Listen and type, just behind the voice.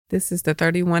This is the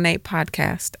 318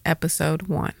 Podcast, Episode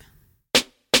 1.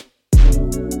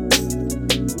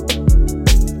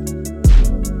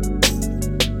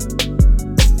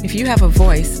 If you have a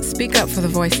voice, speak up for the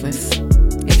voiceless.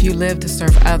 If you live to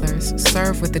serve others,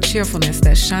 serve with the cheerfulness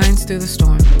that shines through the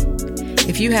storm.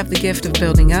 If you have the gift of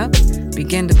building up,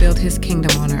 begin to build his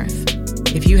kingdom on earth.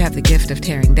 If you have the gift of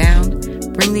tearing down,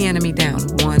 bring the enemy down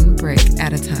one brick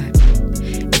at a time.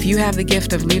 If you have the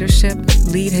gift of leadership,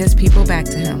 lead his people back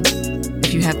to him.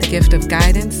 If you have the gift of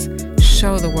guidance,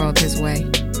 show the world his way.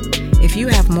 If you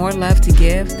have more love to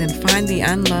give, then find the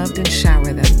unloved and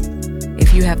shower them.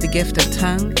 If you have the gift of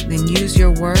tongue, then use your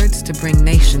words to bring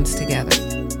nations together.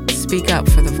 Speak up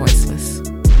for the voiceless.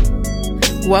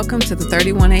 Welcome to the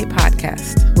 318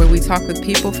 Podcast, where we talk with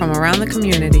people from around the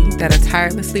community that are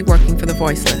tirelessly working for the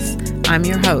voiceless. I'm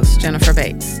your host, Jennifer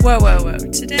Bates. Whoa.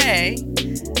 Today,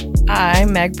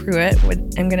 I'm Meg Pruitt.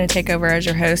 I'm going to take over as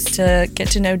your host to get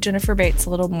to know Jennifer Bates a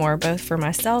little more, both for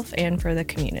myself and for the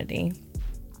community.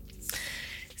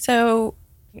 So,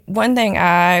 one thing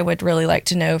I would really like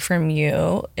to know from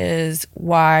you is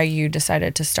why you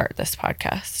decided to start this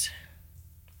podcast.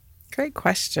 Great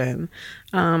question.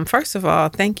 First of all,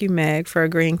 thank you, Meg, for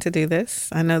agreeing to do this.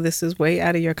 I know this is way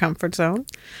out of your comfort zone.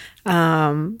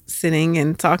 Sitting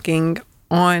and talking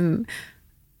on,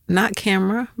 not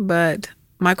camera, but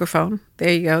microphone. There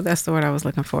you go. That's the word I was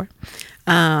looking for.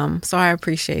 So I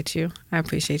appreciate you. I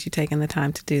appreciate you taking the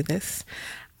time to do this.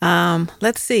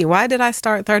 Let's see. Why did I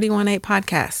start 318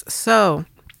 Podcast? So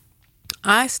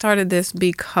I started this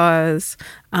because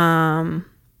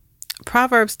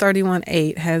Proverbs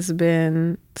 31:8 has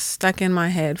been stuck in my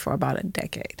head for about a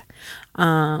decade.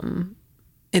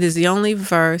 It is the only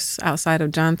verse outside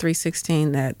of John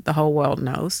 3:16 that the whole world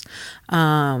knows,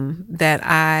 that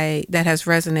has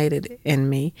resonated in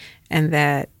me, and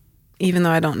that even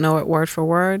though I don't know it word for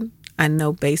word, I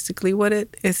know basically what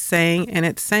it is saying, and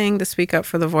it's saying to speak up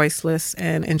for the voiceless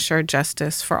and ensure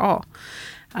justice for all.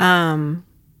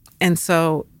 And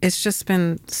so it's just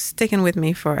been sticking with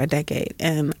me for a decade,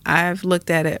 and I've looked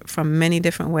at it from many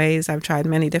different ways. I've tried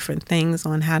many different things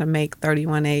on how to make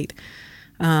 318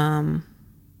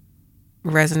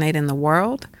 resonate in the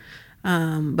world,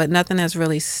 but nothing has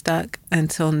really stuck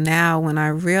until now, when I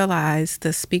realized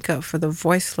the speak up for the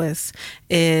voiceless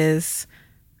is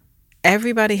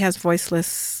everybody has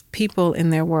voiceless people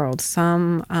in their world.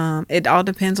 Some, it all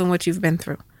depends on what you've been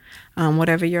through.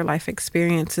 Whatever your life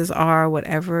experiences are,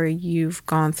 whatever you've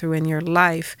gone through in your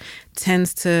life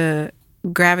tends to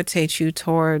gravitate you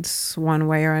towards one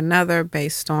way or another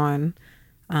based on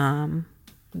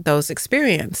those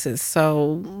experiences.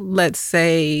 So let's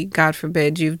say, God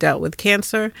forbid, you've dealt with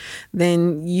cancer,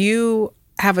 then you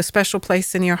have a special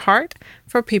place in your heart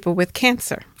for people with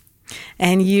cancer.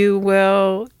 And you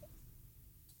will,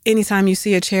 anytime you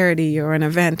see a charity or an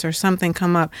event or something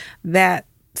come up, that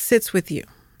sits with you.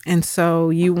 And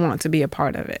so you want to be a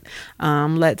part of it.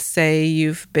 Let's say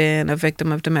you've been a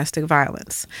victim of domestic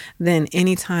violence. Then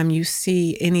anytime you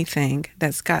see anything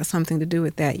that's got something to do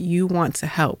with that, you want to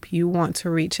help. You want to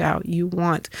reach out. You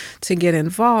want to get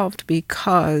involved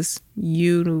because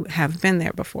you have been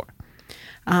there before.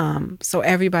 So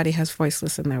everybody has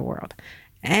voiceless in their world.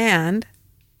 And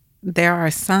there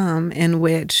are some in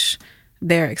which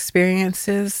their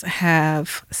experiences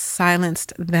have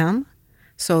silenced them,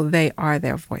 so they are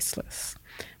their voiceless,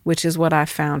 which is what I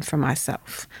found for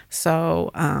myself. So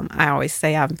I always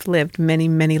say I've lived many,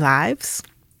 many lives.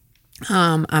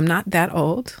 I'm not that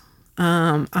old.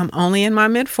 I'm only in my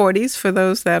mid-40s for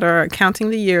those that are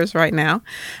counting the years right now.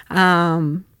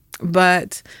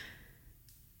 But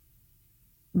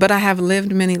I have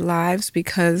lived many lives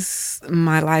because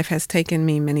my life has taken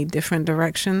me many different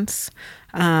directions,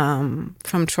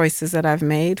 from choices that I've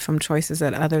made, from choices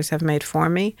that others have made for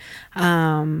me.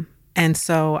 And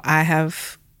so I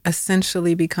have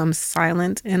essentially become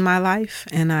silent in my life,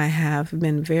 and I have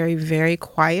been very, very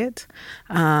quiet,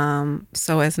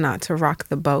 so as not to rock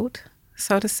the boat,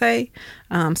 so to say.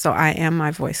 So I am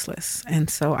my voiceless. And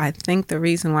so I think the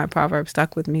reason why Proverbs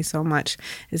stuck with me so much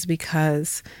is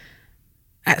because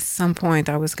at some point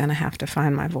I was going to have to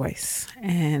find my voice.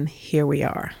 And here we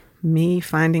are, me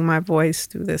finding my voice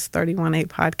through this 318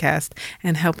 Podcast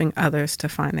and helping others to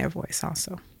find their voice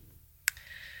also.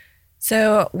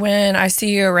 So when I see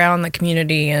you around the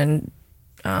community, and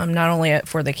not only at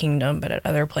For the Kingdom, but at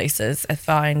other places, I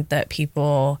find that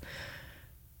people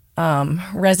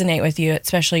resonate with you,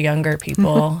 especially younger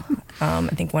people. I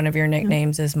think one of your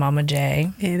nicknames is Mama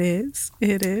J. It is.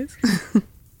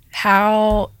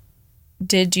 How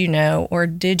did you know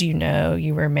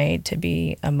you were made to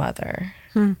be a mother?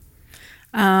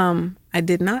 I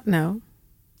did not know.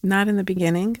 Not in the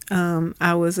beginning.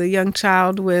 I was a young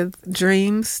child with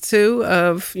dreams too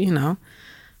of,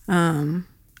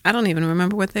 I don't even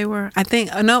remember what they were. I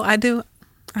think, no, I do.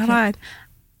 I lied.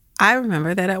 I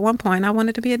remember that at one point I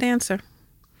wanted to be a dancer,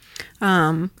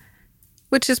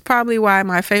 which is probably why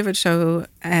my favorite show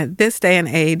at this day and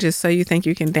age is So You Think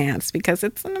You Can Dance, because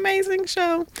it's an amazing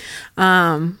show.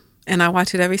 And I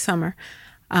watch it every summer.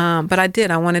 But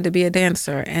I wanted to be a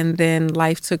dancer. And then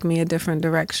life took me a different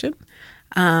direction.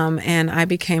 And I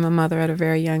became a mother at a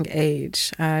very young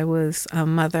age. I was a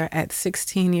mother at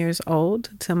 16 years old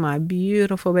to my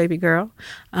beautiful baby girl,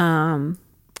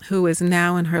 who is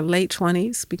now in her late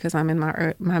 20s, because I'm in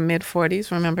my mid 40s.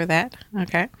 Remember that?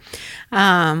 Okay.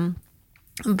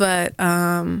 But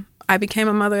I became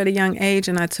a mother at a young age,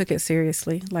 and I took it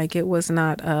seriously. Like, it was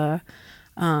not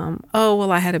oh,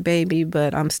 well, I had a baby,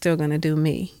 but I'm still going to do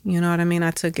me. You know what I mean?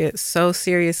 I took it so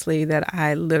seriously that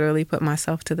I literally put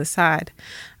myself to the side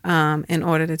in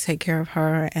order to take care of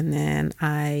her. And then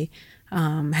I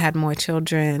had more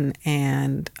children,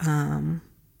 and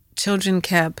children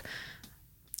kept,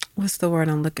 what's the word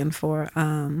I'm looking for?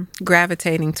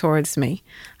 Gravitating towards me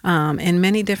in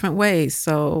many different ways.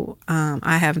 So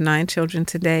I have 9 children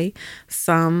today,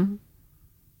 some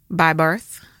by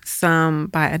birth, some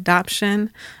by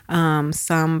adoption,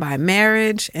 some by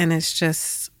marriage. And it's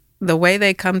just the way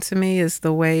they come to me is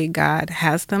the way God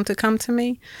has them to come to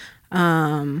me.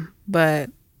 But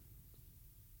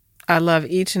I love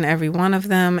each and every one of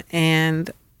them.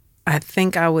 And I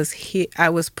think I was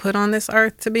put on this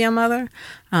earth to be a mother,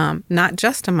 not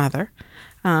just a mother,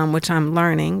 which I'm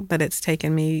learning, but it's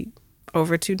taken me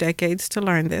over 2 decades to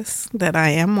learn this, that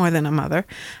I am more than a mother.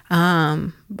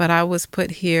 But I was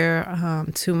put here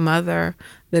to mother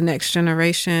the next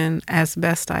generation as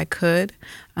best I could,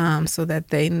 so that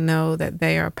they know that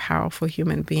they are powerful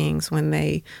human beings when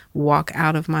they walk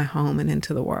out of my home and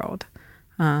into the world.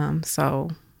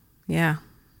 So, yeah.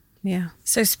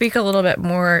 So speak a little bit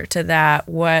more to that.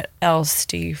 What else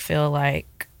do you feel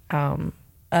like,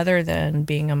 other than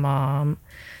being a mom,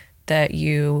 that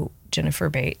you, Jennifer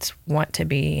Bates, want to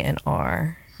be and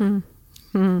are?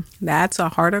 That's a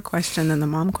harder question than the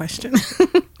mom question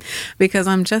because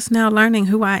I'm just now learning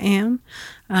who I am.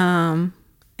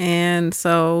 And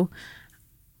so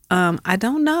I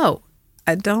don't know.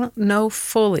 I don't know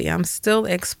fully. I'm still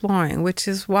exploring, which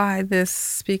is why this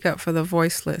Speak Up for the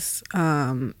Voiceless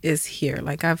is here.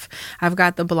 Like, I've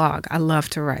got the blog. I love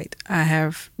to write. I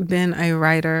have been a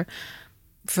writer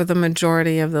for the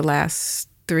majority of the last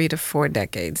 3 to 4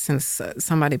 decades, since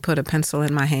somebody put a pencil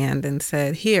in my hand and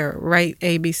said, here, write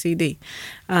A, B, C, D.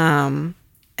 And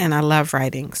I love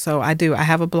writing. So I do. I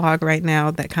have a blog right now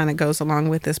that kind of goes along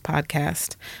with this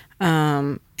podcast.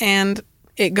 And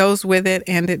it goes with it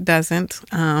and it doesn't.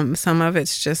 Some of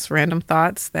it's just random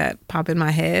thoughts that pop in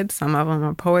my head. Some of them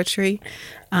are poetry.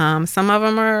 Some of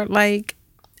them are like,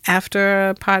 after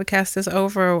a podcast is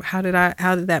over, how did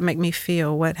that make me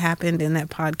feel? What happened in that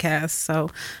podcast? So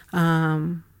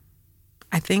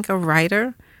I think a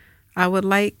writer I would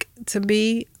like to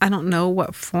be. I don't know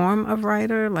what form of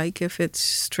writer, like if it's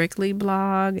strictly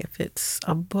blog, if it's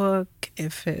a book,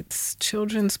 if it's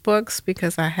children's books,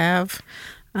 because I have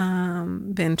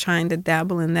been trying to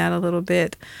dabble in that a little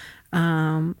bit.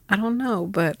 I don't know,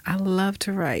 but I love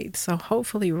to write. So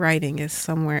hopefully writing is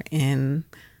somewhere in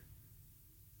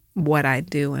what I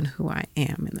do and who I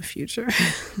am in the future.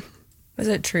 Is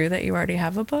it true that you already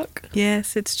have a book?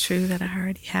 Yes, it's true that I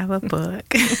already have a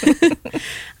book.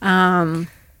 I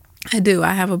do.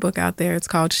 I have a book out there. It's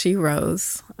called She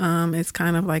Rose. It's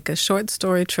kind of like a short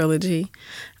story trilogy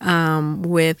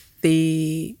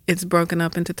it's broken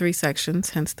up into 3 sections,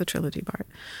 hence the trilogy part.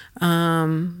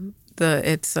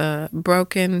 It's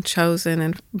broken,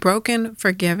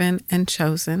 forgiven, and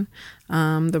chosen.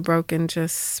 The broken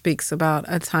just speaks about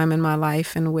a time in my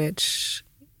life in which,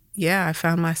 I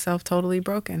found myself totally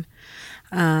broken.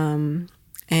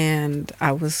 And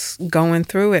I was going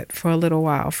through it for a little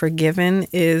while. Forgiven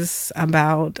is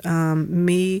about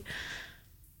me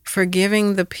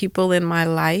forgiving the people in my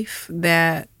life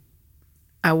that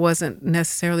I wasn't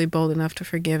necessarily bold enough to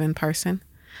forgive in person.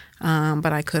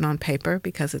 But I could on paper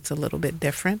because it's a little bit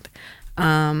different.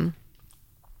 And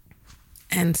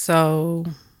so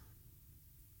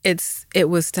it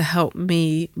was to help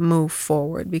me move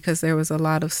forward, because there was a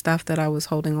lot of stuff that I was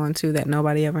holding on to that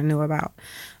nobody ever knew about.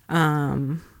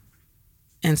 And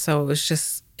so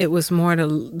it was more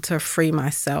to free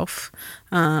myself,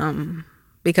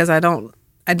 because I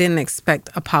didn't expect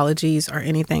apologies or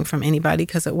anything from anybody,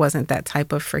 because it wasn't that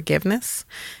type of forgiveness.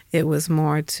 It was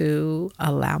more to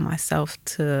allow myself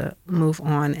to move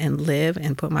on and live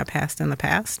and put my past in the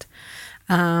past.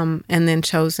 And then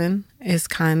chosen is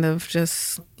kind of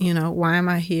just, why am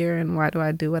I here and why do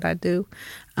I do what I do?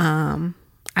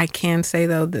 I can say,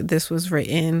 though, that this was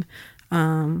written,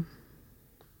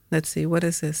 let's see, what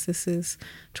is this? This is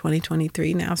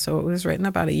 2023 now. So it was written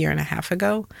about a year and a half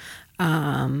ago.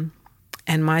 And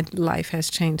my life has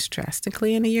changed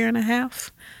drastically in a year and a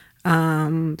half.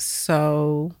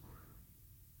 So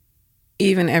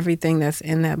even everything that's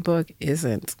in that book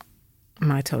isn't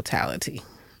my totality.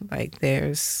 Like,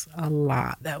 there's a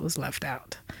lot that was left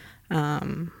out.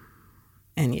 And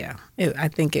yeah, I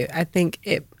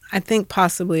think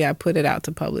possibly I put it out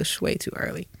to publish way too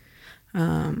early.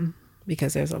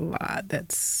 Because there's a lot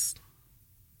that's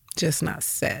just not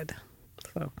said.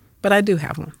 So, but I do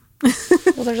have one.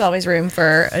 Well, there's always room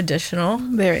for additional.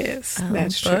 There is.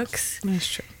 That's books. True. That's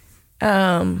true.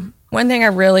 One thing I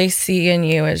really see in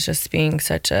you is just being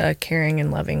such a caring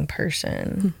and loving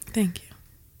person. Thank you.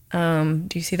 Do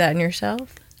you see that in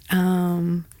yourself?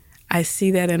 I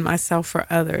see that in myself for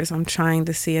others. I'm trying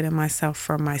to see it in myself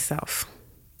for myself.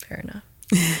 Fair enough.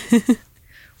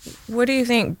 What do you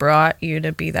think brought you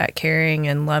to be that caring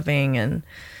and loving, and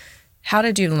how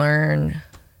did you learn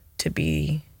to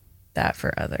be that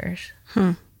for others?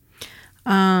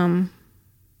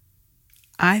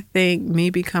 I think me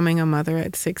becoming a mother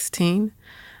at 16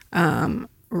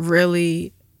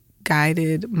 really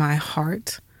guided my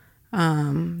heart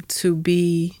to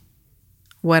be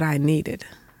what I needed.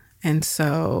 And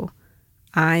so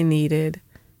I needed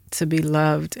to be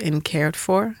loved and cared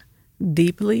for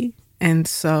deeply. And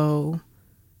so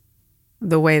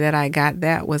the way that I got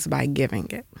that was by giving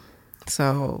it.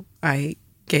 So I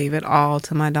gave it all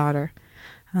to my daughter.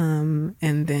 And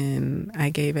then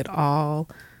I gave it all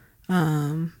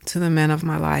to the men of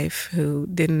my life who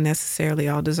didn't necessarily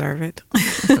all deserve it.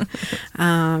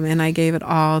 And I gave it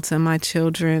all to my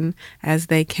children as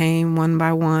they came one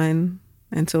by one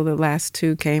until the last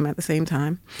two came at the same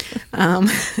time.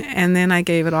 And then I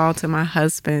gave it all to my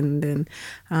husband, and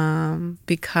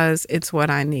because it's what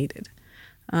I needed.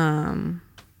 I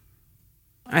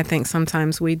think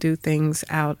sometimes we do things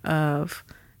out of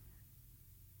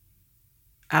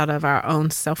our own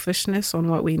selfishness on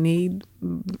what we need,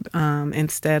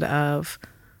 instead of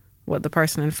what the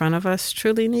person in front of us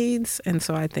truly needs. And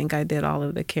so I think I did all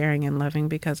of the caring and loving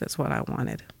because it's what I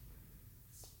wanted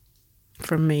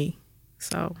for me.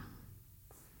 So,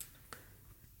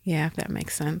 yeah, if that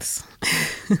makes sense.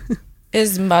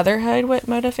 Is motherhood what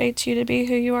motivates you to be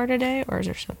who you are today, or is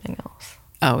there something else?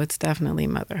 Oh, it's definitely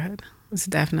motherhood. It's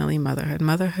definitely motherhood.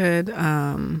 Motherhood,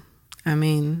 I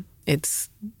mean, it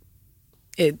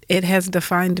has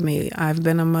defined me. I've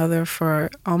been a mother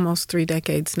for almost 3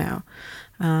 decades now.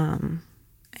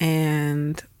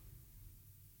 And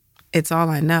it's all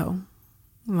I know.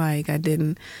 Like, I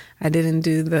didn't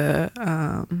do the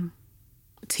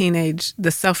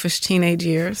selfish teenage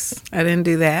years. I didn't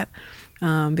do that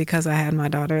because I had my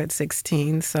daughter at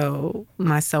 16. So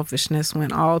my selfishness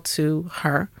went all to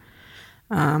her.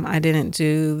 I didn't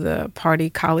do the party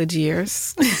college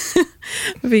years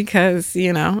because,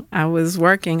 I was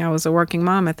working. I was a working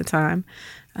mom at the time.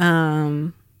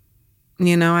 I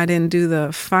didn't do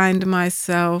the find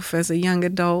myself as a young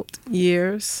adult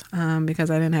years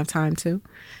because I didn't have time to,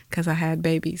 because I had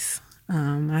babies.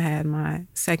 I had my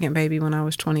second baby when I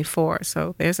was 24.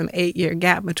 So there's an 8-year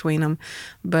gap between them.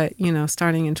 But,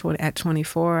 starting at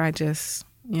 24, I just,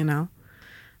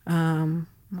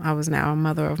 I was now a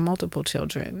mother of multiple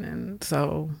children. And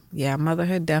so, yeah,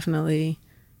 motherhood definitely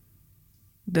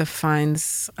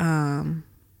defines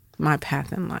my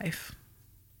path in life.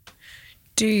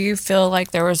 Do you feel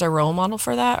like there was a role model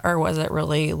for that, or was it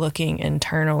really looking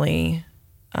internally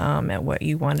at what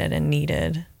you wanted and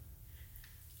needed?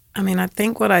 I mean, I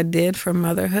think what I did for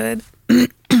motherhood,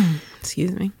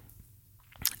 excuse me,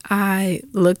 I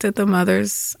looked at the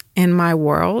mothers in my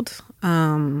world,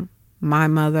 my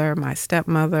mother, my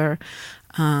stepmother,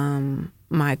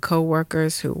 my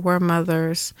coworkers who were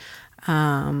mothers,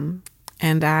 and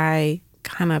I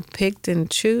kind of picked and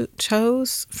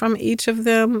chose from each of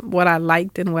them what I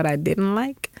liked and what I didn't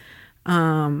like,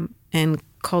 and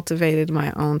cultivated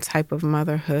my own type of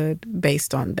motherhood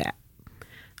based on that.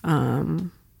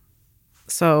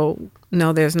 So,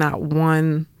 no, there's not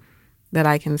one that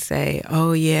I can say,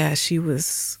 oh, yeah,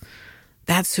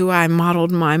 that's who I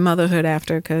modeled my motherhood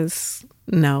after, because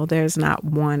no, there's not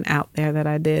one out there that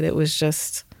I did. It was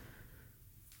just,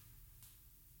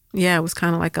 yeah, it was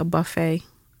kind of like a buffet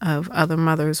of other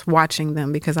mothers, watching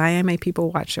them, because I am a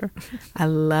people watcher. I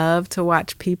love to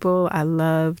watch people. I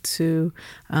love to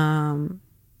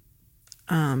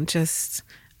just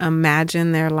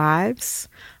imagine their lives.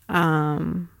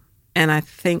 And I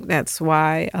think that's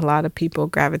why a lot of people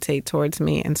gravitate towards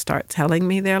me and start telling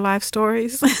me their life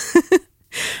stories.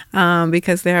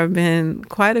 Because there have been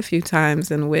quite a few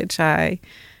times in which I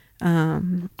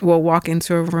will walk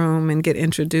into a room and get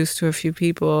introduced to a few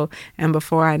people, and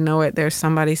before I know it, there's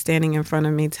somebody standing in front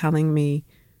of me telling me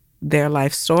their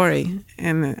life story,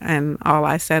 and all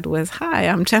I said was, "Hi,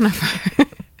 I'm Jennifer."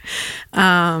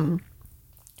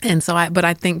 And so but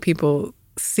I think people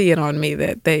see it on me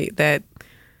that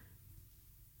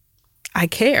I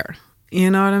care.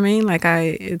 You know what I mean? Like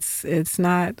it's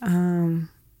not out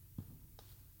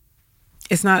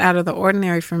of the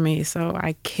ordinary for me. So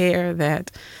I care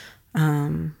that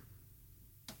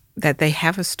that they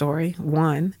have a story,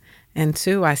 one, and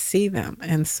two, I see them,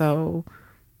 and so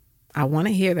I want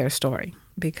to hear their story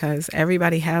because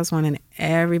everybody has one, and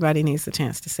everybody needs the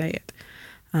chance to say it.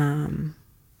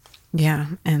 Yeah,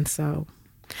 and so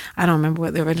I don't remember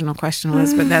what the original question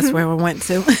was, but that's where we went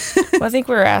to. Well, I think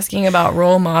we were asking about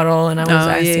role model, and I was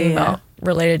asking about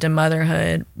related to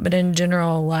motherhood. But in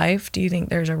general life, do you think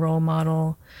there's a role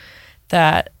model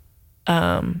that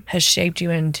has shaped you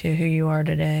into who you are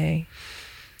today?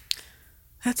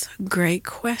 That's a great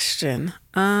question.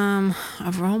 A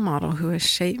role model who has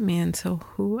shaped me into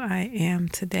who I am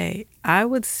today. I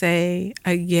would say,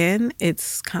 again,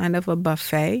 it's kind of a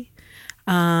buffet.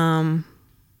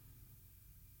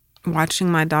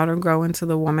 Watching my daughter grow into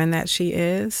the woman that she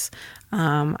is,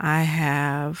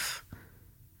 I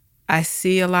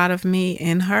see a lot of me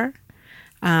in her,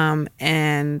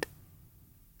 and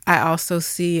I also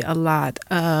see a lot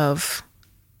of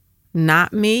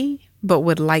not me, but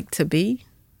would like to be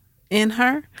in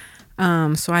her.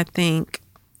 So I think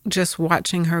just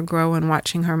watching her grow and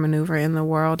watching her maneuver in the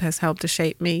world has helped to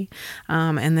shape me.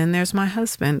 And then there's my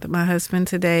husband. My husband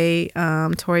today,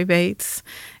 Tory Bates,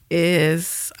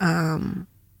 is, I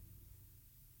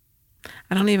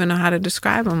don't even know how to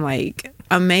describe him. Like,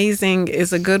 amazing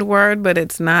is a good word, but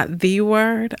it's not the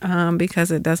word,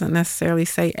 because it doesn't necessarily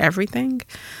say everything.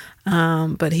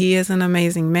 But he is an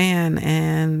amazing man,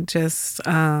 and just,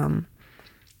 and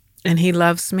he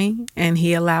loves me, and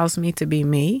he allows me to be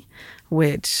me,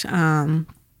 which,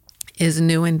 is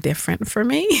new and different for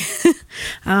me.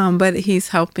 But he's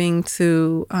helping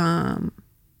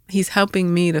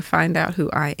me to find out who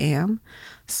I am,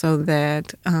 so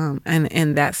that, and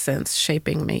in that sense,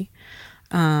 shaping me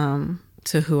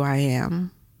to who I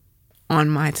am on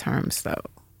my terms, though,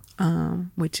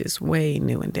 which is way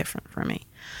new and different for me.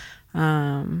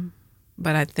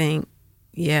 But I think,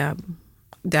 yeah,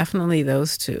 definitely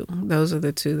those two. Those are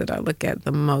the two that I look at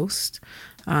the most.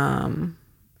 And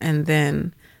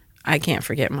then I can't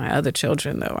forget my other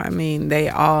children, though. I mean,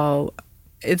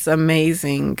 it's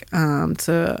amazing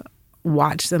to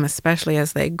watch them, especially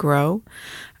as they grow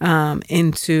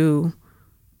into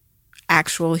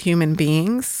actual human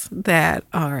beings that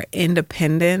are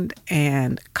independent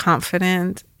and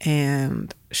confident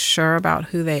and sure about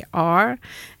who they are.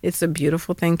 It's a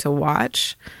beautiful thing to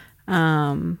watch.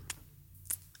 And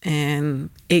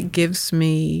it gives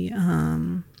me,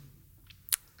 I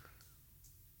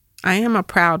am a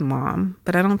proud mom,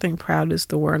 but I don't think proud is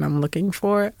the word I'm looking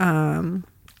for.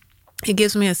 It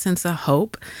gives me a sense of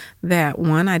hope that,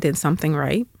 one, I did something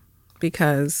right,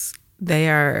 because they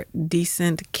are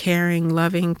decent, caring,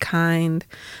 loving, kind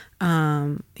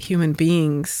human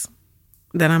beings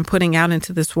that I'm putting out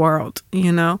into this world,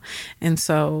 you know? And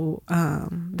so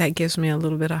that gives me a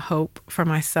little bit of hope for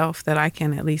myself that I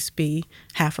can at least be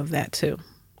half of that too.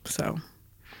 So,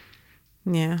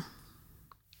 yeah.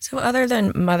 So other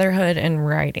than motherhood and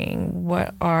writing,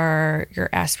 what are your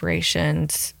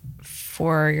aspirations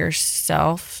for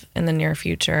yourself in the near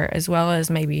future, as well as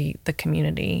maybe the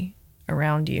community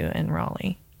around you in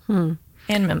Raleigh and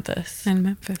Memphis?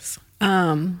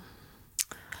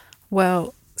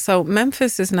 Well, so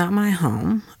Memphis is not my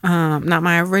home, not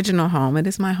my original home. It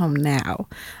is my home now.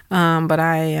 But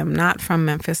I am not from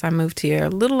Memphis. I moved here a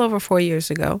little over 4 years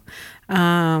ago.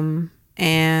 And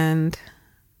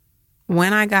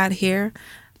when I got here,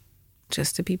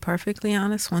 just to be perfectly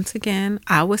honest, once again,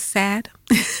 I was sad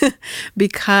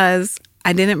because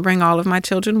I didn't bring all of my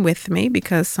children with me,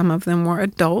 because some of them were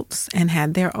adults and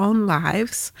had their own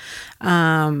lives.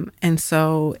 And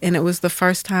it was the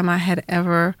first time I had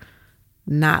ever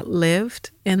not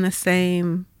lived in the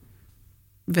same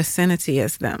vicinity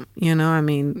as them. You know, I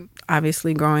mean,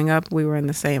 obviously growing up, we were in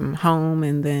the same home.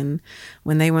 And then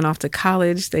when they went off to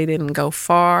college, they didn't go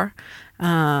far.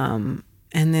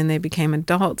 and then they became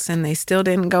adults, and they still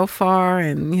didn't go far.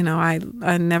 And, you know, I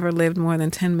never lived more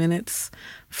than 10 minutes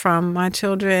from my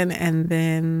children. And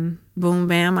then boom,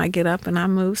 bam, I get up and I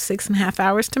move 6.5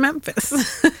 hours to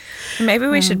Memphis. Maybe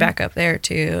we should back up there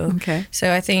too. Okay.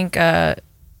 So I think,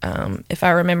 if I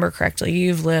remember correctly,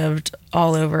 you've lived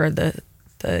all over the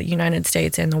United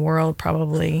States and the world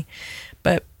probably,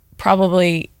 but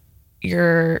probably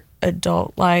your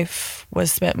adult life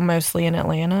was spent mostly in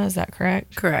Atlanta. Is that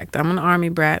correct? Correct. I'm an Army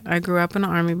brat. I grew up an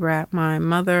Army brat. My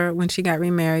mother, when she got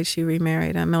remarried, she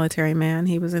remarried a military man.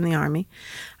 He was in the Army.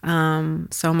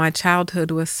 So my childhood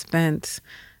was spent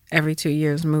every 2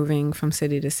 years moving from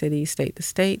city to city, state to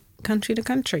state, country to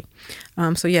country.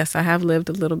 So yes, I have lived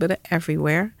a little bit of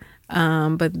everywhere.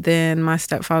 But then my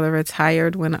stepfather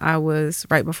retired when I was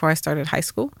right before I started high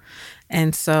school.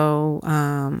 And so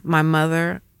my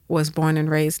mother was born and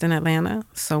raised in Atlanta.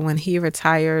 So when he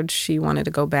retired, she wanted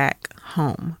to go back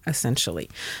home, essentially.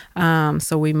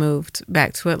 So we moved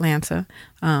back to Atlanta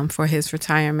for his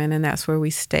retirement, and that's where we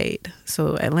stayed.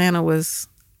 So Atlanta was,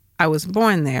 I was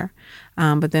born there,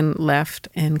 but then left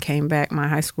and came back my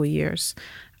high school years.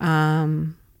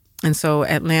 And so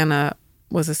Atlanta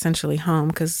was essentially home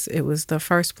because it was the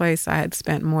first place I had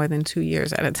spent more than 2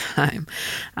 years at a time.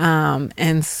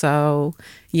 And so,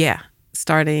 yeah,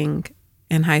 starting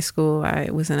in high school, I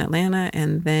was in Atlanta,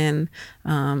 and then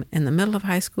in the middle of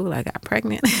high school, I got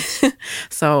pregnant.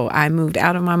 So I moved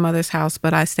out of my mother's house,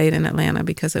 but I stayed in Atlanta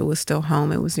because it was still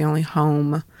home. It was the only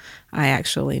home I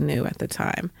actually knew at the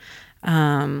time.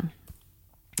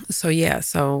 So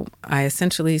I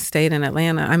essentially stayed in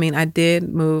Atlanta. I mean, I did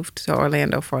move to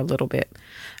Orlando for a little bit,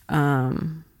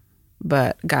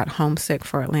 but got homesick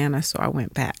for Atlanta, so I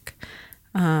went back.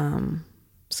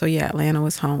 Atlanta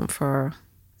was home for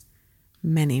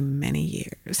many, many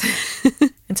years.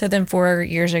 And so then 4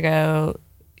 years ago,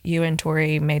 you and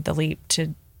Tori made the leap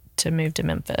to move to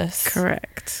Memphis.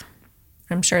 Correct.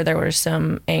 I'm sure there was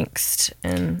some angst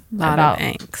and a lot of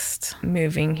angst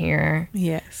moving here.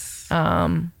 Yes.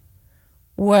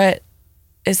 What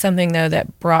is something though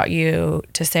that brought you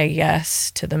to say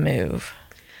yes to the move?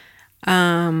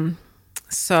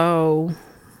 So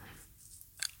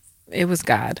it was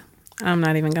God. I'm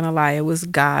not even going to lie. It was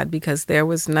God, because there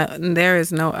is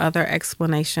no other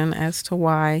explanation as to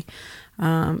why.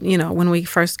 When we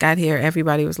first got here,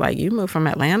 everybody was like, you moved from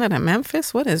Atlanta to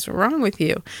Memphis? What is wrong with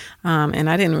you? And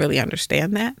I didn't really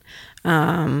understand that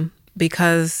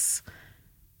because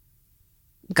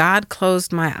God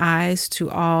closed my eyes to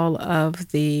all of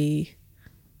the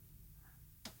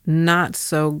not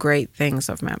so great things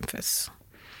of Memphis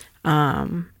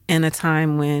in a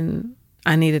time when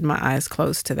I needed my eyes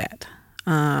closed to that.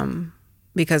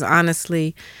 Because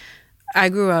honestly, I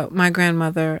grew up, my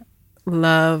grandmother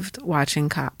loved watching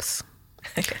Cops.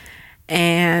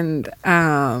 And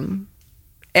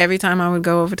every time I would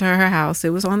go over to her house, it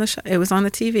was on the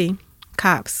TV.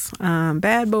 Cops,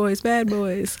 bad boys.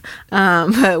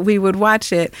 But we would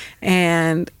watch it,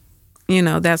 and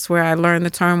that's where I learned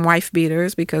the term wife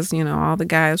beaters, because all the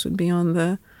guys would be on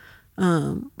the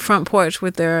front porch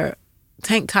with their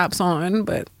tank tops on.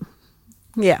 But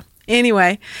yeah,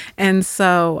 anyway, and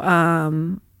so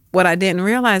what I didn't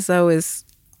realize though is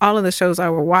all of the shows I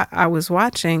was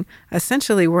watching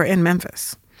essentially were in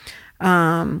Memphis,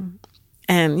 and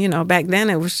back then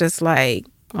it was just like,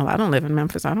 well, I don't live in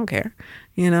Memphis. I don't care.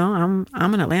 I'm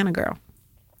an Atlanta girl.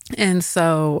 And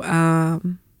so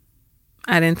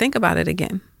I didn't think about it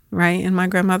again, right? And my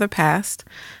grandmother passed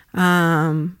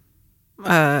a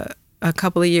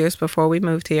couple of years before we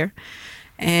moved here.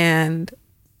 And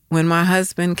when my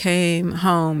husband came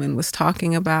home and was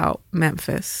talking about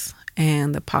Memphis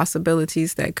and the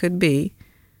possibilities that could be,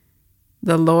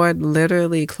 the Lord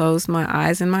literally closed my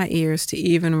eyes and my ears to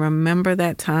even remember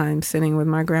that time sitting with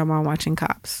my grandma watching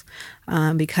Cops.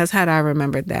 Because had I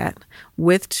remembered that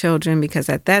with children, because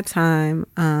at that time,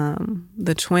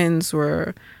 the twins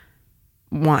were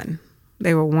 1.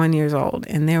 They were 1 year old,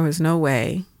 and there was no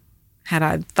way, had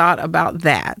I thought about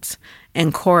that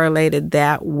and correlated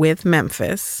that with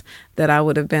Memphis, that I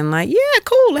would have been like, yeah,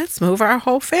 cool, let's move our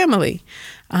whole family.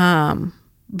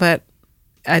 But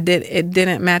it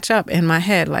didn't match up in my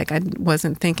head. Like, I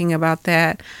wasn't thinking about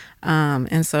that.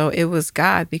 And so it was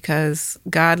God, because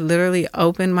God literally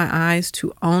opened my eyes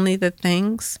to only the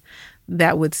things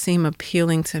that would seem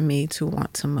appealing to me to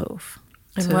want to move.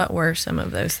 And what were some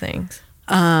of those things?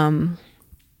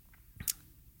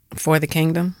 For the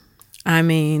Kingdom. I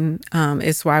mean,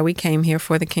 it's why we came here.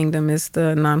 For the Kingdom is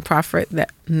the nonprofit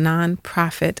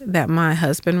that my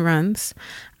husband runs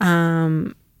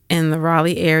in the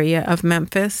Raleigh area of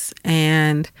Memphis.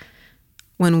 And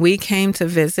when we came to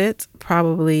visit,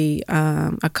 probably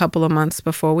a couple of months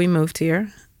before we moved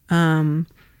here,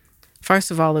 first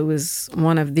of all, it was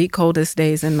one of the coldest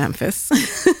days in Memphis.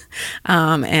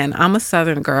 And I'm a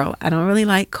Southern girl. I don't really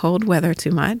like cold weather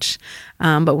too much.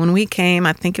 But when we came,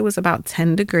 I think it was about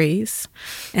 10 degrees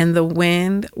and the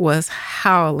wind was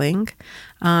howling.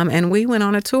 And we went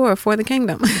on a tour for the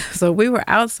kingdom. So we were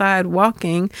outside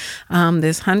walking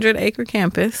this 100-acre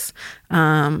campus,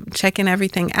 checking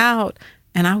everything out.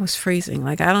 And I was freezing.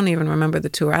 Like, I don't even remember the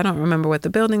tour. I don't remember what the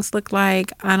buildings looked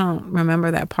like. I don't remember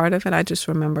that part of it. I just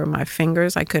remember my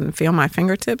fingers. I couldn't feel my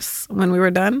fingertips when we were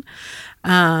done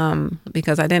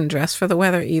because I didn't dress for the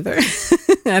weather either.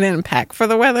 I didn't pack for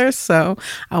the weather, so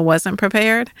I wasn't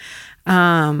prepared.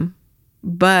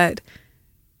 But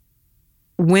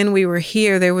when we were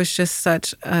here, there was just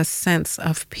such a sense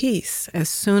of peace. As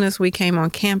soon as we came on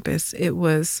campus, it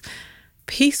was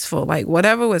peaceful. Like,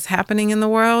 whatever was happening in the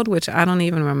world, which I don't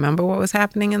even remember what was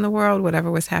happening in the world, whatever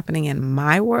was happening in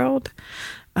my world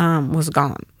was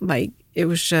gone. Like, it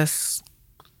was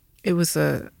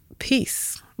a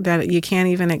peace that you can't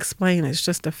even explain. It's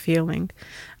just a feeling.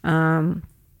 And,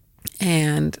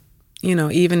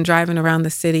 even driving around the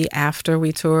city after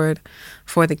we toured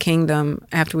for the kingdom,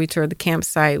 after we toured the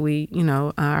campsite,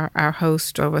 our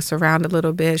host drove us around a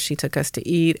little bit. She took us to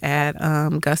eat at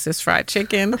Gus's Fried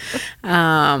Chicken,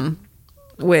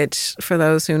 which, for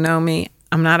those who know me,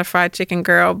 I'm not a fried chicken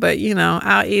girl, but,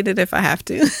 I'll eat it if I have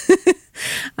to.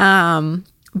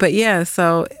 But yeah,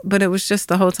 but it was just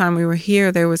the whole time we were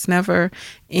here, there was never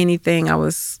anything. I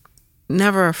was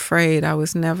never afraid. I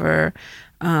was never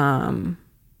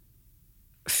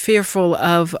fearful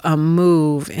of a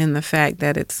move in the fact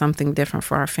that it's something different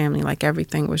for our family. Like,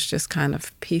 everything was just kind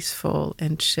of peaceful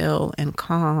and chill and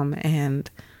calm, and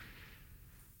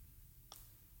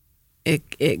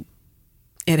it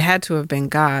had to have been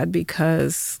God,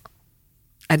 because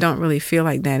I don't really feel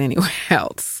like that anywhere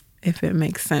else, if it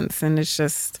makes sense. And it's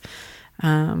just,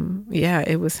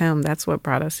 it was Him. That's what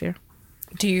brought us here.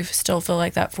 Do you still feel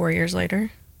like that 4 years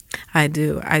later? I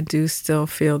do. I do still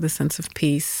feel the sense of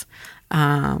peace.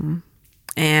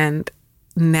 And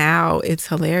now it's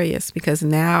hilarious, because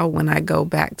now when I go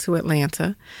back to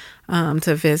Atlanta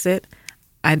to visit,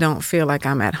 I don't feel like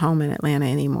I'm at home in Atlanta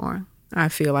anymore. I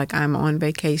feel like I'm on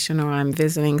vacation or I'm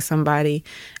visiting somebody,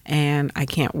 and I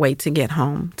can't wait to get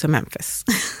home to Memphis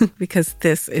because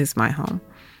this is my home.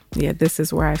 Yeah, this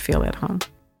is where I feel at home.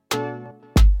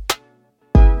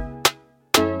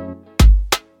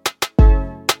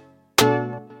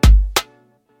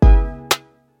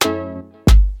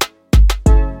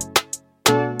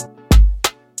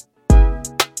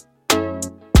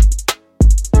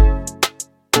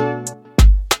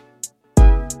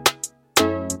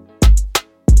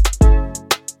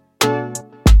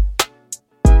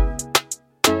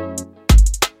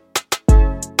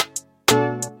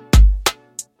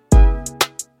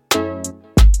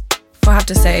 I have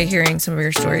to say, hearing some of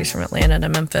your stories from Atlanta to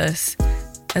Memphis,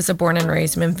 as a born and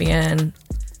raised Memphian,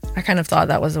 I kind of thought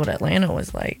that was what Atlanta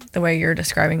was like, the way you're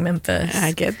describing Memphis.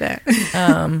 I get that.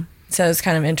 So it's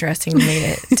kind of interesting to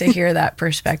me to hear that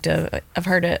perspective. I've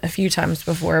heard it a few times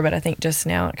before, but I think just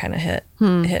now it kind of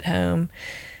hit home.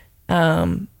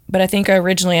 But I think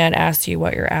originally I'd asked you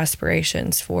what your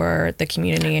aspirations for the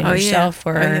community and yourself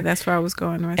were. Oh, yeah, that's where I was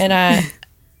going. Right. And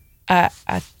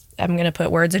I'm going to put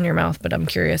words in your mouth, but I'm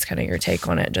curious kind of your take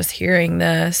on it. Just hearing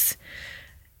this,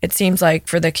 it seems like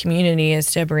for the community is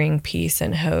to bring peace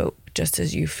and hope, just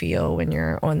as you feel when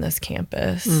you're on this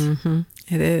campus. Mm-hmm.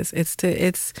 It is.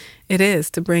 It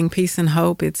is to bring peace and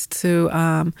hope. It's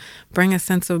to bring a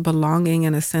sense of belonging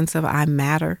and a sense of I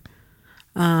matter.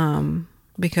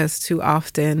 Because too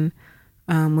often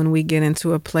when we get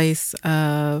into a place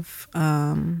of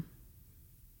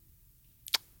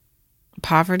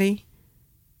poverty,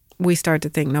 we start to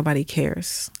think nobody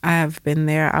cares. I have been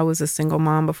there. I was a single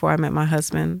mom before I met my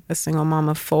husband, a single mom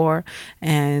of 4,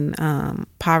 and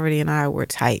poverty and I were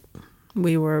tight.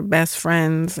 We were best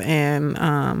friends,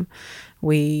 and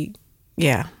we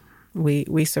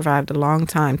survived a long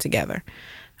time together.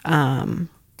 And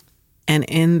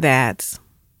in that,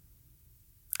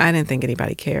 I didn't think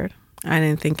anybody cared. I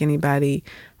didn't think anybody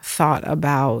thought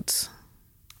about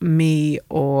me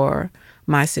or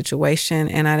my situation,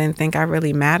 and I didn't think I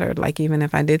really mattered. Like, even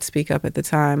if I did speak up at the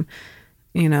time,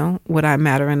 would I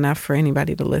matter enough for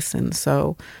anybody to listen?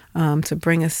 So to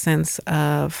bring a sense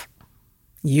of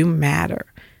you matter,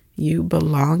 you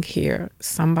belong here,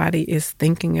 somebody is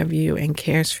thinking of you and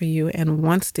cares for you and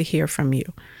wants to hear from you.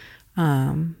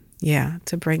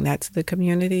 To bring that to the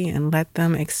community and let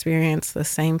them experience the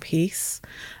same peace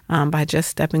by just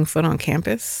stepping foot on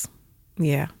campus.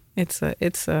 Yeah,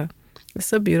 It's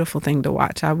a beautiful thing to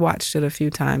watch. I've watched it a few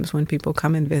times when people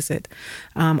come and visit,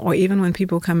 or even when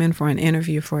people come in for an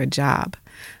interview for a job.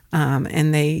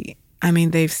 And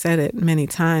they've said it many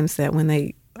times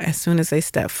that as soon as they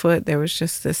step foot, there was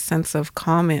just this sense of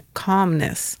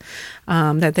calmness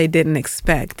that they didn't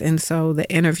expect. And so the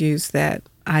interviews that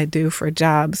I do for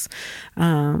jobs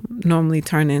normally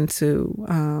turn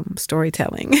into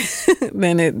storytelling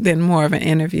than more of an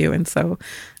interview. And so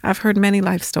I've heard many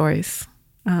life stories.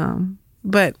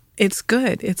 But it's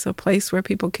good. It's a place where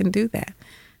people can do that,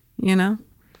 you know?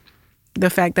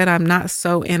 The fact that I'm not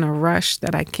so in a rush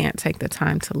that I can't take the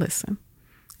time to listen.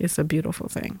 It's a beautiful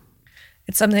thing.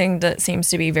 It's something that seems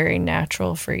to be very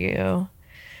natural for you.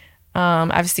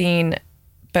 I've seen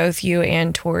both you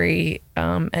and Tori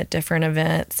at different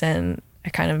events, and I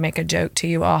kind of make a joke to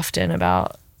you often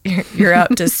about you're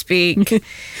up to speak,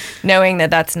 knowing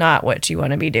that that's not what you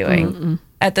want to be doing. Mm-mm.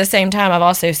 At the same time, I've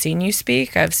also seen you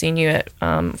speak. I've seen you at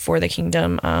For the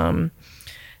Kingdom,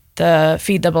 the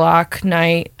Feed the Block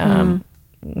night,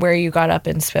 where you got up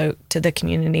and spoke to the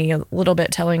community a little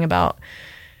bit, telling about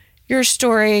your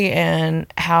story and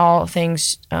how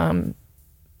things, how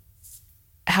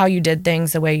you did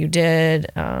things the way you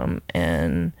did.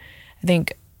 And I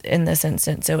think in this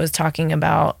instance, it was talking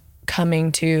about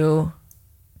coming to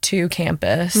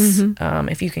campus. Mm-hmm.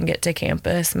 If you can get to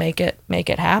campus, make it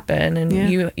happen. And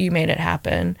you made it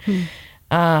happen.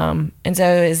 And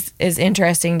so it's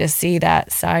interesting to see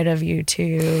that side of you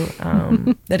too,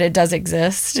 that it does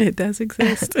exist. It does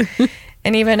exist.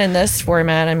 And even in this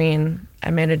format, I mean, I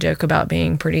made a joke about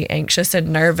being pretty anxious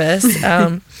and nervous,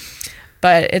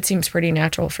 but it seems pretty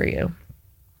natural for you.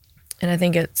 And I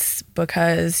think it's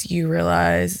because you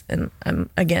realize, and I'm,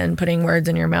 again, putting words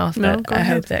in your mouth, but I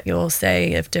hope that you'll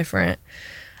say if different,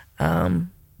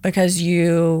 because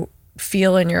you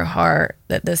feel in your heart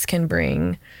that this can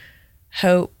bring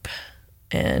hope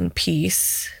and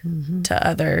peace to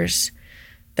others,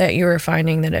 that you are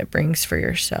finding that it brings for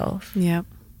yourself. Yep,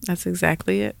 that's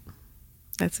exactly it.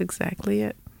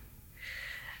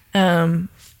 I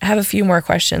have a few more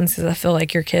questions because I feel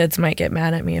like your kids might get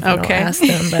mad at me if I don't ask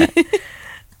them. But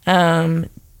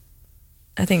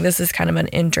I think this is kind of an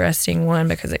interesting one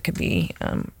because it could be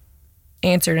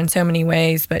answered in so many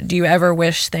ways. But do you ever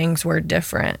wish things were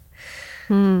different?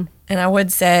 And I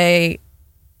would say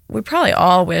we probably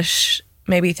all wish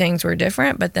maybe things were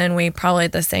different, but then we probably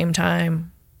at the same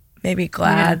time may be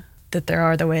glad that they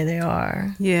are the way they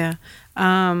are. Yeah.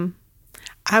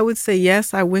 I would say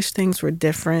yes, I wish things were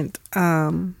different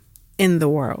in the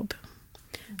world.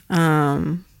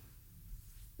 Not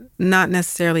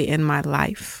necessarily in my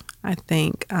life. I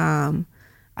think I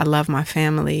love my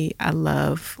family. I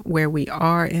love where we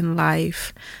are in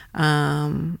life.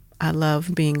 I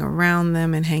love being around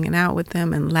them and hanging out with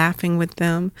them and laughing with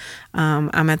them.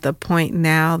 I'm at the point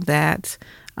now that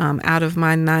out of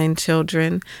my 9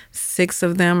 children, 6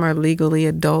 of them are legally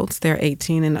adults. They're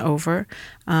 18 and over.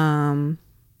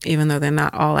 Even though they're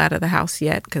not all out of the house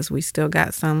yet, because we still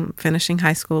got some finishing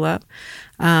high school up.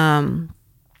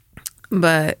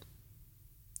 But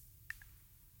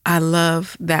I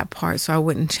love that part, so I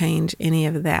wouldn't change any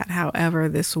of that. However,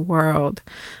 this world,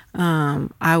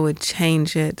 I would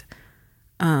change it.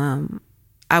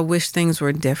 I wish things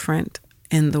were different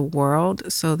in the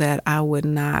world so that I would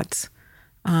not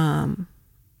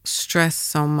stress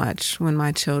so much when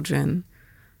my children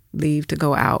leave to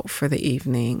go out for the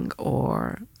evening,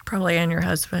 or probably and your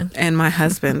husband and my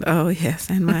husband. Oh yes,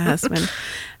 and my husband.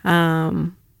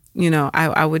 I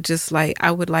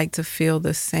would like to feel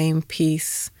the same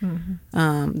peace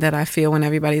that I feel when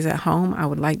everybody's at home. I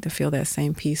would like to feel that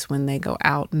same peace when they go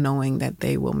out, knowing that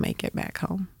they will make it back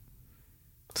home.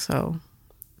 So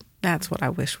that's what I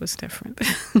wish was different.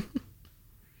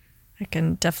 I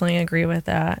can definitely agree with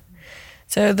that.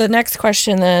 So the next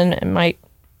question then, it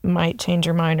might change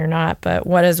your mind or not, but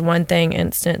what is one thing,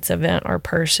 instance, event, or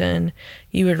person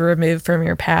you would remove from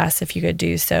your past if you could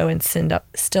do so and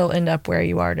still end up where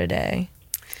you are today?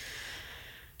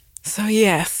 So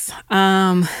yes.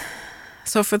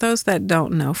 So for those that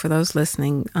don't know, for those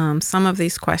listening, some of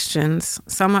these questions,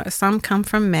 some come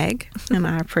from Meg, and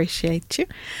I appreciate you,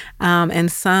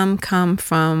 and some come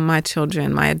from my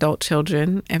children, my adult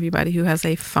children, everybody who has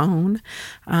a phone.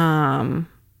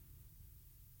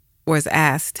 Was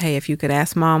asked, hey, if you could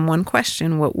ask mom one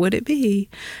question, what would it be?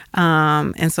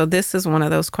 And so this is one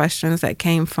of those questions that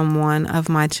came from one of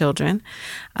my children.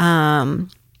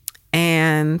 And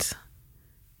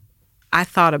I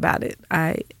thought about it.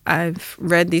 I've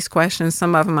read these questions.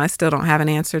 Some of them I still don't have an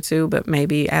answer to, but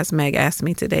maybe as Meg asked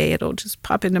me today, it'll just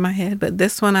pop into my head. But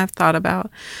this one I've thought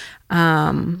about.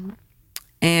 And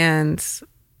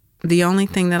The only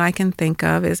thing that I can think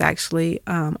of is actually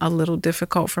a little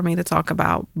difficult for me to talk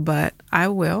about, but I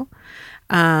will.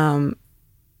 And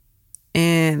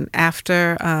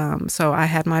after, so I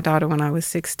had my daughter when I was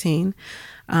 16.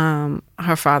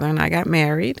 Her father and I got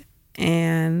married,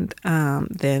 and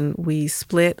then we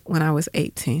split when I was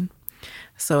 18.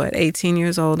 So at 18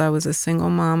 years old, I was a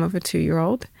single mom of a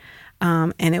 2-year-old,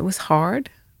 and it was hard,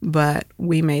 but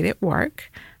we made it work.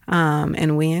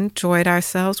 And we enjoyed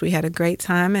ourselves. We had a great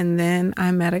time. And then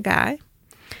I met a guy,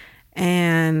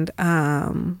 and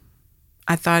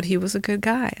I thought he was a good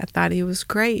guy. I thought he was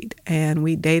great. And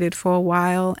we dated for a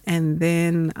while. And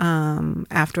then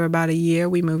after about a year,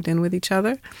 we moved in with each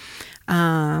other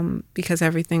because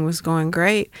everything was going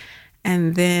great.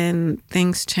 And then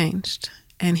things changed,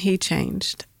 and he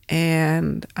changed.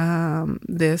 And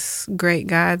this great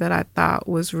guy that I thought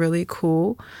was really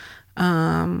cool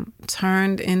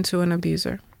turned into an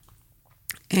abuser.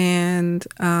 And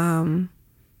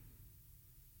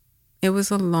it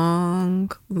was a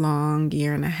long, long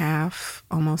year and a half,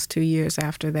 almost 2 years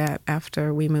after that,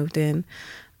 after we moved in,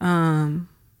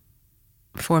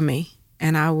 for me.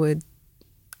 And I would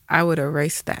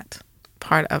erase that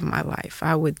part of my life.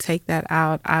 I would take that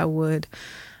out. I would,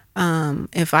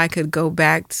 if I could go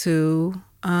back to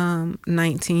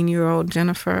 19-year-old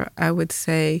Jennifer, I would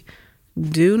say,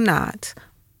 do not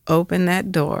open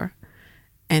that door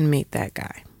and meet that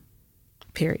guy,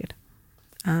 period.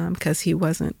 Because he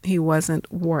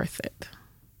wasn't worth it.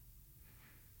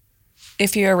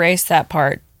 If you erase that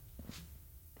part,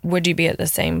 would you be at the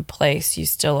same place you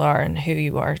still are and who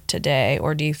you are today?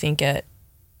 Or do you think it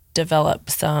developed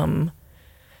some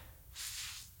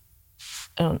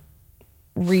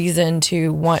reason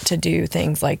to want to do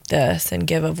things like this and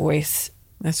give a voice?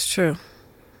 That's true.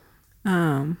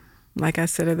 Like I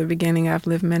said at the beginning, I've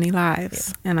lived many lives.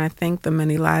 Yeah. And I think the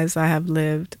many lives I have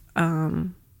lived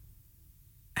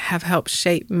have helped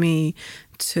shape me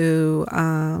to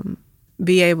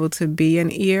be able to be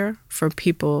an ear for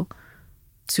people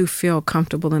to feel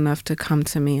comfortable enough to come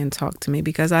to me and talk to me,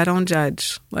 because I don't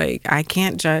judge. Like, I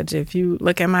can't judge. If you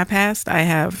look at my past, I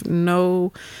have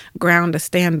no ground to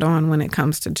stand on when it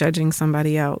comes to judging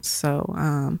somebody else.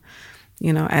 So,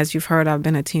 you know, as you've heard, I've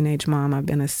been a teenage mom. I've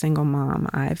been a single mom.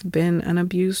 I've been an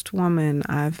abused woman.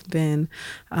 I've been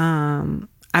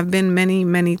many,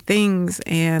 many things.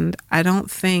 And I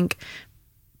don't think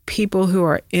people who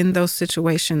are in those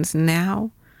situations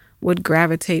now would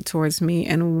gravitate towards me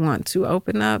and want to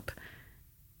open up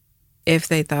if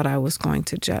they thought I was going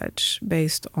to judge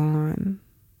based on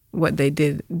what they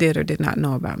did or did not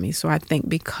know about me. So I think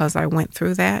because I went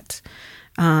through that,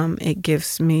 it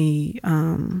gives me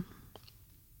a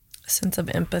sense of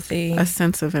empathy. A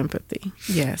sense of empathy,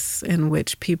 yes, in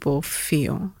which people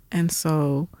feel. And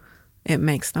so it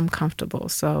makes them comfortable.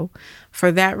 So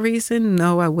for that reason,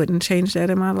 no, I wouldn't change that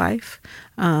in my life.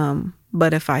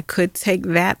 But if I could take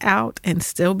that out and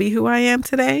still be who I am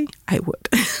today, I would.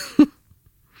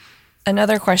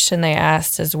 Another question they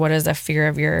asked is, what is a fear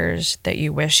of yours that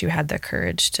you wish you had the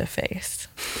courage to face?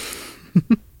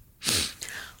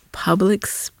 Public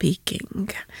speaking.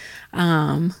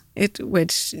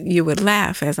 Which you would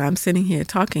laugh as I'm sitting here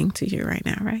talking to you right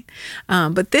now, right?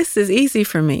 But this is easy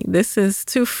for me. This is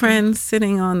two friends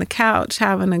sitting on the couch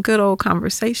having a good old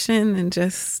conversation, and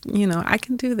just, you know, I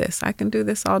can do this. I can do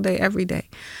this all day, every day.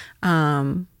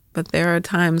 But there are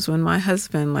times when my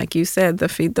husband, like you said, the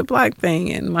Feed the Block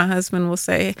thing, and my husband will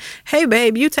say, hey,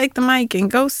 babe, you take the mic and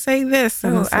go say this.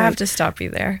 And I have to stop you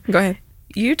there. Go ahead.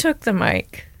 You took the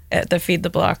mic at the Feed the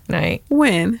Block night.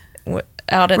 When?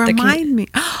 Out at Remind me.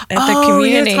 At the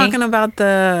community. You're talking about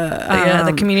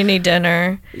the community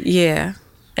dinner. Yeah.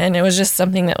 And it was just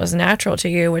something that was natural to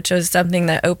you, which was something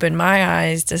that opened my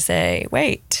eyes to say,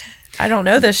 wait, I don't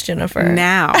know this, Jennifer.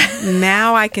 Now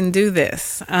I can do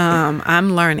this.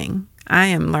 I'm learning. I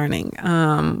am learning.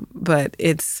 But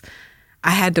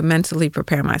I had to mentally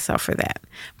prepare myself for that,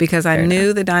 because I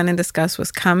knew the Dine and Discuss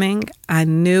was coming. I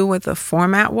knew what the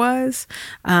format was.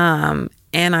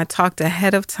 And I talked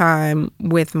ahead of time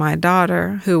with my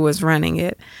daughter who was running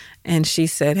it. And she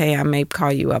said, hey, I may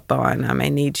call you up on, I may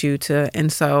need you to.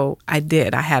 And so I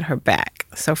did. I had her back.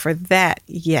 So for that,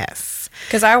 yes.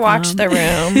 Because I watched the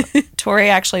room. Tori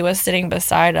actually was sitting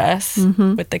beside us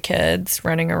with the kids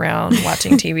running around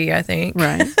watching TV, I think.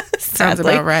 Right. Sounds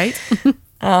about right.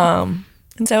 And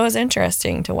so it was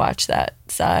interesting to watch that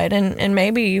side. And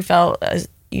maybe you felt,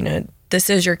 you know, this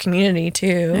is your community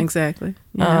too. Exactly.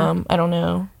 Yeah. I don't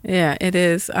know. Yeah, it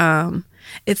is.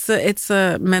 It's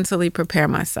a mentally prepare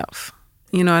myself.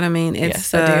 You know what I mean?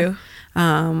 Yes, I do.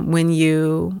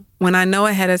 When I know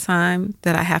ahead of time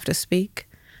that I have to speak,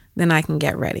 then I can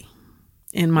get ready.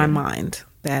 in my mind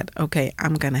that, okay,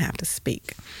 I'm going to have to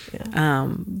speak. Yeah.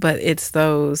 But it's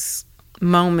those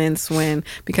moments when,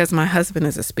 because my husband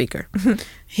is a speaker,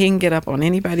 he can get up on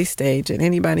anybody's stage at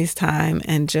anybody's time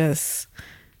and just,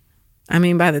 I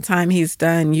mean, by the time he's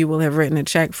done, you will have written a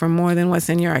check for more than what's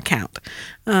in your account,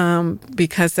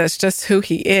 because that's just who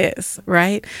he is,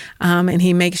 right? And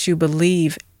he makes you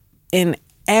believe in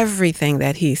everything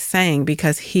that he's saying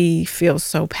because he feels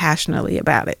so passionately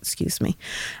about it. Excuse me.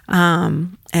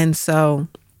 And so,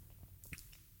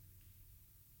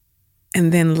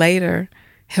 and then later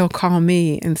he'll call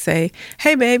me and say,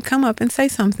 "Hey babe, come up and say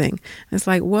something." It's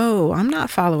like, whoa, I'm not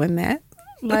following that.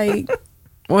 Like,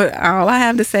 what, all I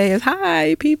have to say is,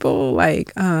 "Hi people."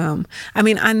 Like, I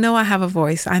mean, I know I have a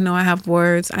voice. I know I have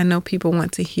words. I know people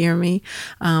want to hear me.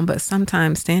 But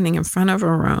sometimes standing in front of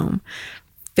a room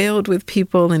filled with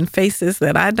people and faces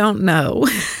that I don't know,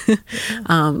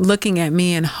 looking at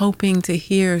me and hoping to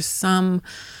hear some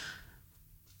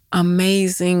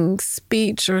amazing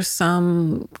speech or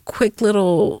some quick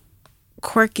little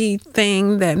quirky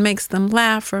thing that makes them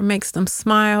laugh or makes them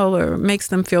smile or makes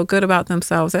them feel good about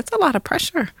themselves. That's a lot of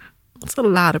pressure. It's a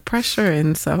lot of pressure.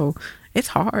 And so it's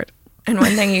hard. And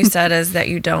one thing you said is that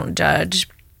you don't judge,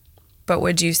 but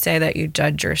would you say that you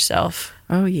judge yourself?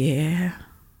 Oh yeah.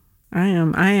 I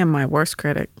am my worst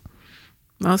critic.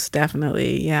 Most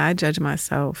definitely. Yeah, I judge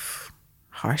myself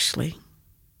harshly.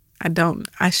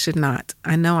 I should not.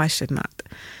 I know I should not,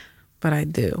 but I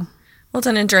do. Well, it's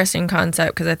an interesting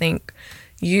concept because I think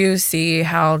you see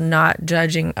how not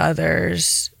judging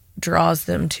others draws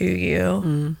them to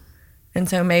you. And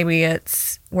so maybe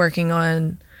it's working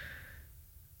on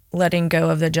letting go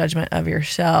of the judgment of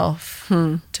yourself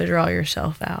to draw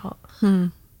yourself out.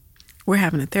 We're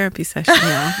having a therapy session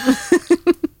now.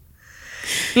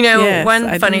 You know, Yes, one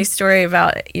I funny do. story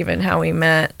about even how we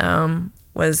met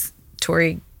was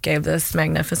Tori gave this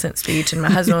magnificent speech, and my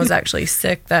husband was actually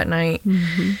sick that night.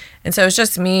 And so it was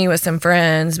just me with some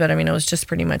friends, but I mean, it was just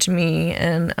pretty much me.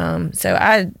 And so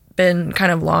I'd been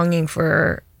kind of longing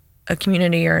for a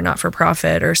community or a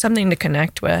not-for-profit or something to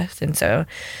connect with. And so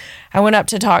I went up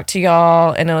to talk to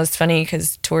y'all, and it was funny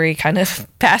because Tori kind of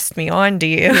passed me on to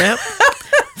you. Yep.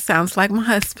 Sounds like my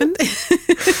husband.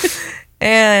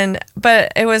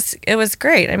 But it was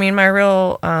great. I mean, my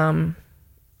real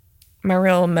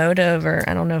motive, or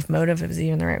I don't know if motive is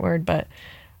even the right word, but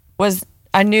was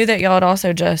I knew that y'all had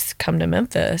also just come to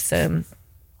Memphis, and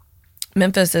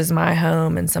Memphis is my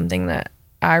home and something that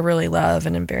I really love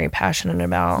and am very passionate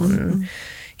about. And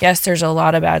yes, there's a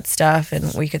lot of bad stuff,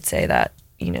 and we could say that,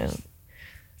 you know,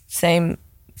 same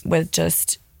with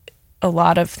just a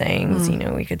lot of things. You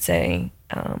know, we could say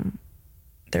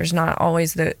there's not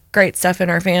always the great stuff in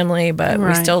our family, but we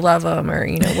Right. still love them, or,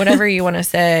 you know, whatever you want to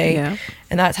say. Yeah.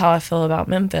 And that's how I feel about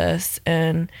Memphis.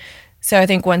 And so I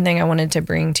think one thing I wanted to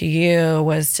bring to you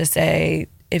was to say,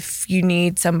 if you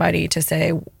need somebody to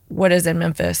say what is in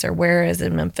Memphis or where is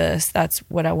in Memphis, that's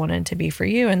what I wanted to be for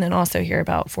you. And then also hear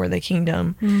about For the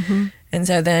Kingdom. And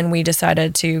so then we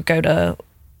decided to go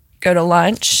to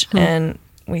lunch, and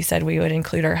we said we would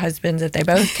include our husbands if they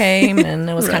both came. And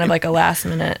it was kind of like a last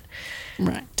minute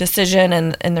Right. decision,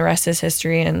 and the rest is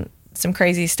history. And some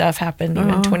crazy stuff happened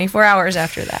even 24 hours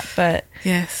after that. But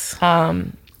Yes.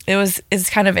 it's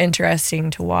kind of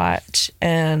interesting to watch,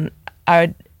 and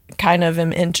I kind of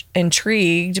am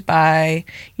intrigued by,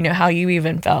 you know, how you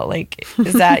even felt. Like,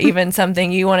 is that even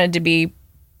something you wanted to be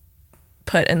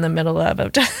put in the middle of?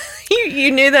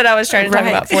 You knew that I was trying to talk Right.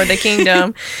 about For the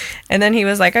Kingdom, and then he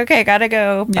was like, "Okay, gotta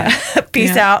go. Yeah.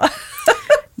 Peace Yeah. out."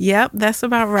 Yep, that's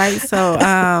about right. So,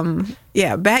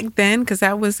 yeah, back then, because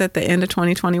that was at the end of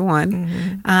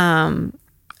 2021,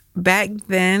 back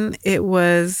then it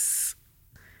was,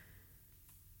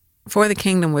 For the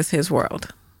Kingdom was his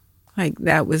world. Like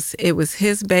it was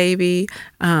his baby.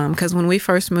 Because when we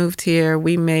first moved here,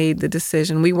 we made the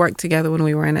decision. We worked together when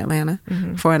we were in Atlanta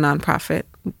for a nonprofit.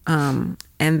 And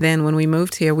then when we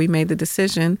moved here, we made the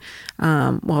decision.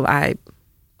 Well, I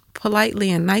politely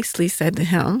and nicely said to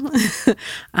him,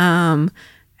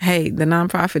 "Hey, the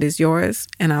nonprofit is yours,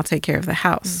 and I'll take care of the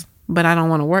house. But I don't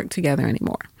want to work together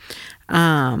anymore,"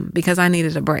 because I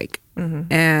needed a break.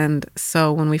 And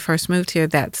so when we first moved here,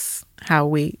 that's how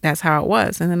it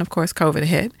was. And then of course COVID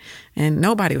hit, and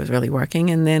nobody was really working.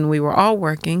 And then we were all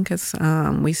working because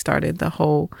we started the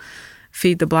whole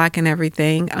Feed the Block and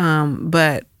everything.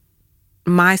 But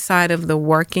my side of the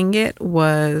working it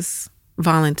was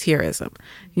volunteerism.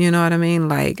 You know what I mean?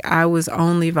 Like, I was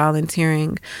only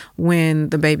volunteering when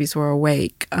the babies were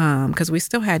awake, because we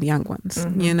still had young ones,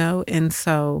 you know? And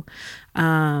so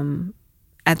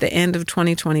at the end of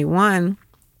 2021,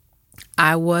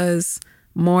 I was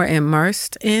more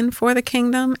immersed in For the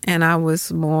Kingdom, and I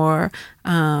was more,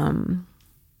 I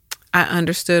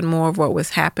understood more of what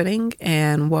was happening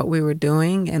and what we were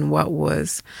doing and what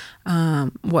was,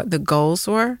 what the goals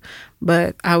were.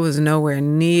 But I was nowhere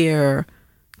near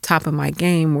top of my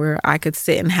game where I could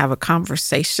sit and have a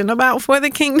conversation about For the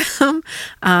Kingdom.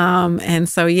 And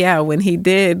so, yeah, when he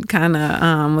did kind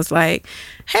of was like,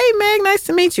 hey, Meg, nice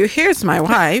to meet you. Here's my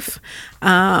wife.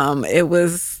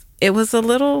 It was a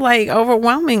little like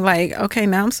overwhelming. Like, okay,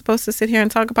 now I'm supposed to sit here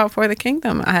and talk about For the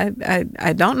Kingdom.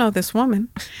 I don't know this woman,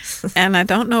 and I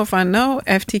don't know if I know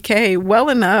FTK well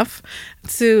enough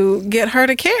to get her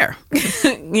to care,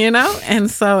 you know?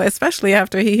 And so, especially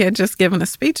after he had just given a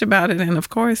speech about it, and of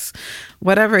course,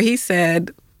 whatever he said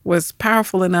was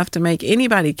powerful enough to make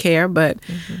anybody care, but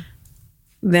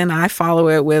then I follow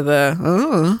it with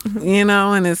you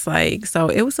know, and it's like, so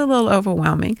it was a little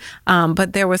overwhelming.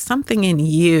 But there was something in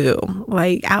you,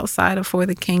 like outside of For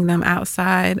the Kingdom,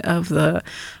 outside of the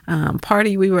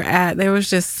party we were at, there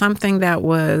was just something that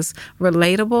was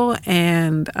relatable,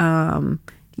 and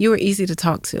you were easy to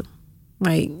talk to.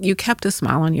 Like, you kept a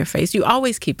smile on your face. You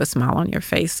always keep a smile on your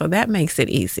face, so that makes it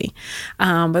easy.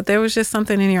 But there was just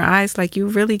something in your eyes, like you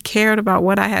really cared about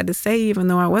what I had to say, even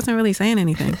though I wasn't really saying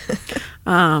anything.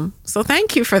 So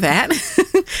thank you for that,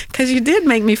 because you did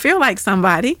make me feel like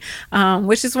somebody,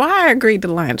 which is why I agreed to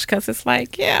lunch, because it's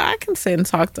like, yeah, I can sit and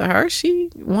talk to her. She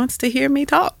wants to hear me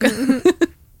talk,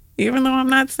 even though I'm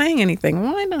not saying anything.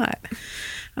 Why not?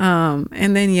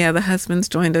 And then, yeah, the husbands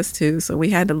joined us too, so we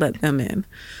had to let them in.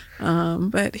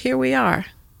 But here we are,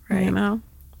 right. You know?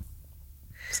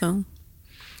 So.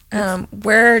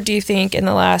 Where do you think in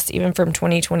the last, even from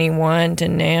 2021 to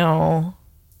now,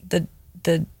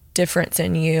 the difference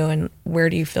in you, and where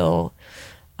do you feel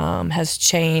has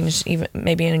changed, even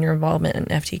maybe in your involvement in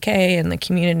FTK and the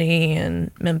community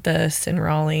and Memphis and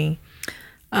Raleigh?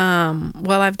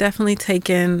 Well, I've definitely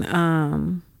taken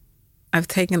on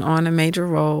a major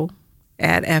role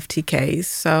at FTK.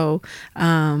 So,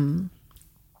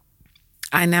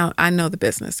 I know the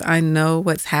business. I know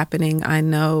what's happening. I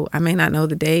may not know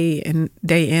the day in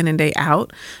and day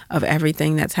out of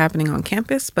everything that's happening on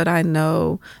campus, but I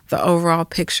know the overall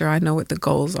picture. I know what the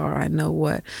goals are. I know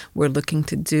what we're looking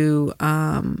to do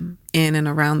in and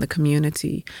around the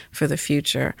community for the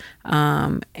future.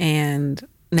 And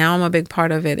now I'm a big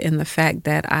part of it in the fact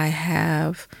that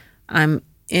I'm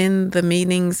in the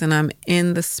meetings and I'm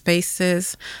in the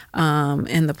spaces,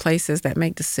 in the places that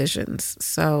make decisions.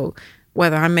 So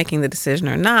whether I'm making the decision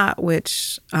or not,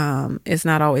 which is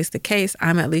not always the case,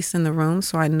 I'm at least in the room,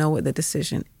 so I know what the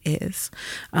decision is.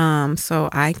 So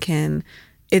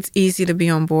it's easy to be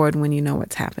on board when you know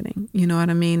what's happening. You know what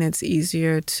I mean? It's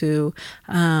easier to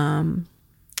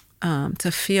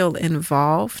feel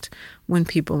involved when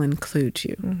people include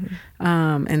you.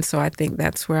 And so I think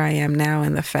that's where I am now,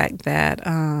 in the fact that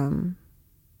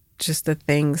just the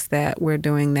things that we're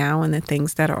doing now and the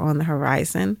things that are on the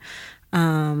horizon,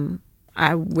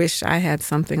 I wish I had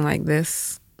something like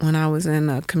this when I was in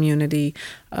a community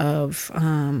of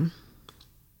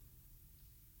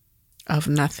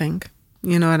nothing.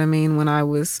 You know what I mean? When I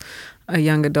was a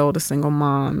young adult, a single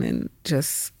mom, and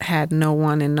just had no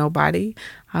one and nobody,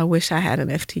 I wish I had an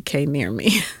FTK near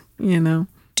me, you know?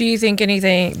 Do you think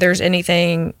there's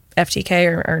anything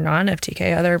FTK or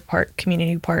non-FTK, other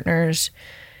community partners,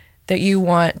 that you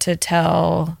want to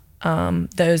tell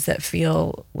those that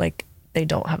feel like they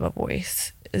don't have a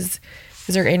voice? Is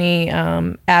there any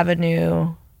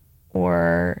avenue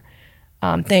or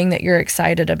thing that you're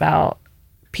excited about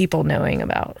people knowing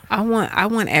about? I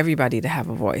want everybody to have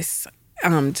a voice.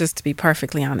 Just to be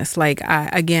perfectly honest, like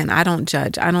I don't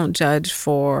judge. I don't judge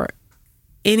for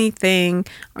anything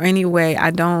or any way.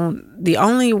 The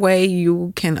only way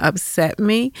you can upset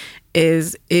me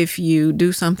is if you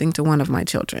do something to one of my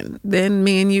children. Then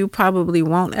me and you probably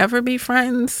won't ever be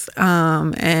friends.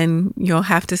 And you'll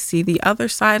have to see the other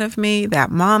side of me, that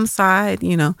mom side,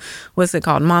 you know, what's it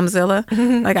called? Momzilla.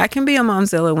 Like, I can be a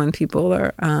momzilla when people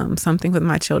are something with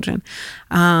my children.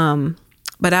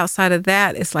 But outside of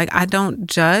that, it's like I don't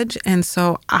judge. And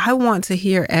so I want to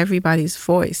hear everybody's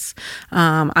voice.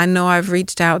 I know I've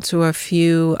reached out to a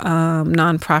few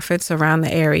nonprofits around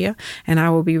the area, and I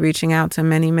will be reaching out to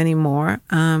many, many more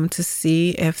to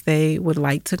see if they would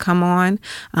like to come on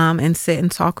and sit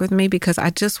and talk with me, because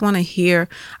I just want to hear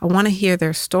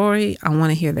their story. I want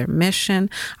to hear their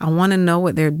mission. I want to know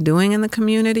what they're doing in the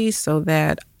community so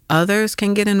that others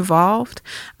can get involved.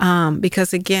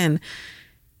 Because again,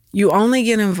 you only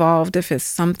get involved if it's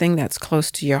something that's close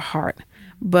to your heart.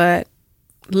 But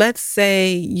let's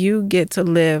say you get to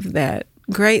live that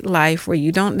great life where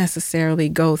you don't necessarily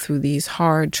go through these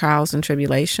hard trials and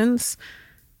tribulations,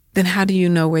 then how do you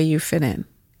know where you fit in?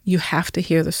 You have to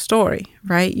hear the story,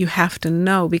 right? You have to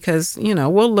know, because,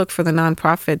 we'll look for the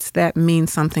nonprofits that mean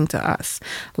something to us.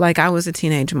 Like, I was a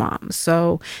teenage mom.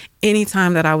 So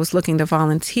anytime that I was looking to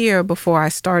volunteer before I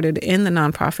started in the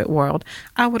nonprofit world,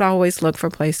 I would always look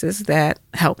for places that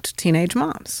helped teenage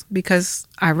moms, because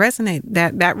that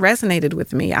resonated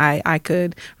with me. I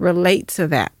could relate to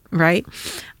that, right?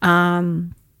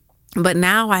 But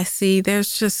now I see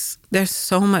there's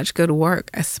so much good work,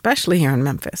 especially here in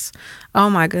Memphis. Oh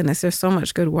my goodness, there's so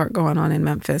much good work going on in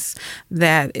Memphis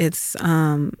that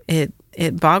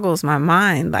it boggles my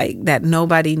mind, like, that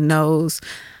nobody knows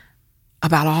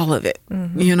about all of it.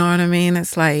 Mm-hmm. You know what I mean?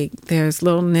 It's like there's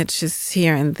little niches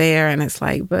here and there, and it's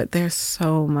like, but there's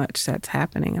so much that's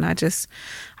happening. And I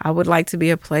would like to be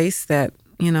a place that,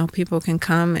 people can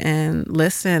come and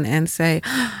listen and say,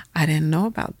 I didn't know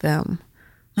about them.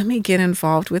 Let me get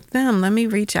involved with them. Let me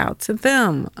reach out to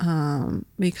them,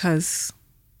 because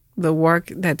the work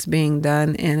that's being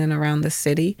done in and around the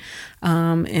city,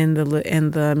 in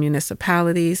the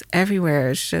municipalities,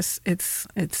 everywhere, it's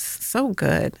so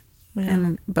good. Yeah.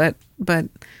 And but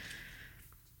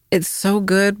it's so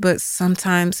good, but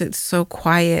sometimes it's so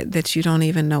quiet that you don't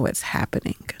even know it's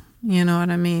happening. You know what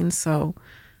I mean? So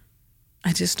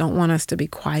I just don't want us to be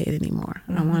quiet anymore.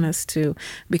 Mm-hmm. I want us to,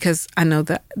 because I know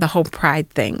the whole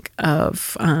pride thing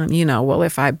of, well,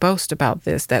 if I boast about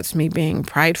this, that's me being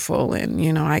prideful,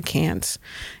 and, I can't,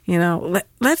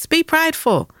 let's be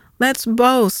prideful. Let's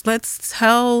boast. Let's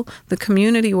tell the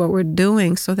community what we're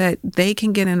doing so that they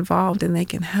can get involved and they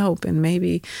can help. And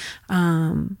maybe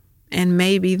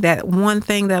that one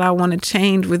thing that I want to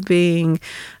change with being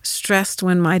stressed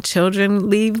when my children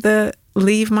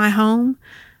leave my home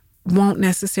won't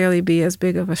necessarily be as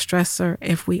big of a stressor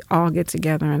if we all get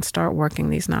together and start working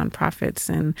these nonprofits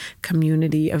and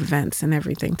community events and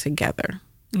everything together,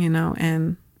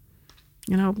 and,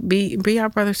 be our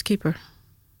brother's keeper,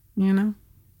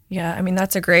 Yeah, I mean,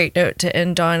 that's a great note to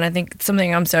end on. I think it's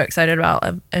something I'm so excited about,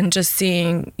 and just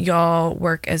seeing y'all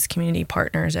work as community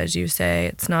partners, as you say.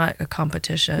 It's not a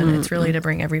competition. Mm-hmm. It's really to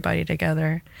bring everybody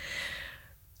together.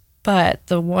 But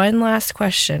the one last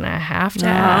question I have to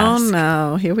ask. Oh,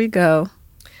 no. Here we go.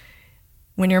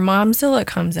 When your Momzilla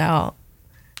comes out,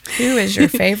 who is your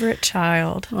favorite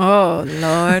child? Oh,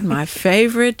 Lord, my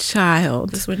favorite child.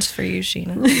 This one's for you,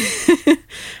 Sheena.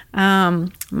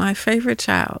 My favorite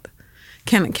child.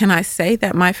 Can I say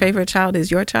that my favorite child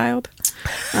is your child?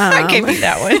 I gave you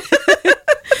that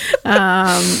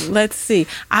one. Let's see.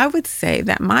 I would say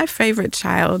that my favorite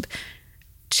child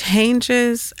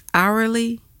changes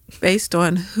hourly based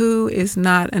on who is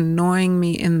not annoying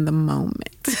me in the moment.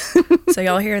 So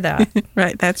y'all hear that?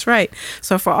 Right, that's right.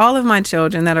 So for all of my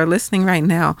children that are listening right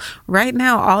now,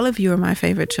 all of you are my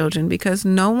favorite children, because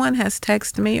no one has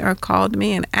texted me or called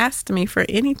me and asked me for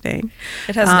anything.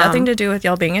 It has nothing to do with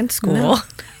y'all being in school. No.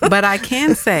 But I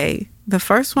can say, the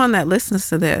first one that listens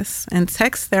to this and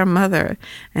texts their mother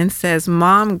and says,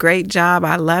 Mom, great job,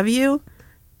 I love you,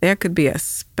 there could be a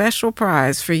special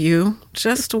prize for you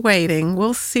just waiting.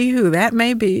 We'll see who that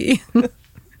may be.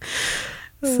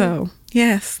 So,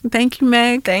 yes. Thank you,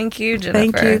 Meg. Thank you,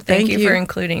 Jennifer. Thank you for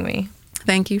including me.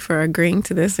 Thank you for agreeing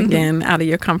to this again, out of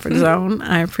your comfort zone.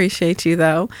 I appreciate you,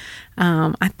 though.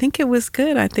 I think it was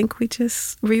good. I think we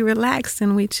relaxed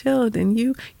and we chilled, and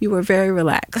you were very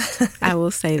relaxed. I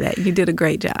will say that. You did a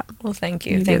great job. Well, thank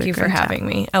you. Thank you for having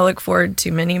me. I look forward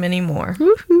to many, many more.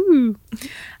 Woohoo!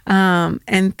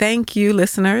 And thank you,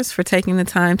 listeners, for taking the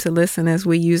time to listen as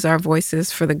we use our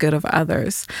voices for the good of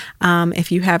others.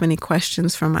 If you have any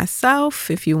questions for myself,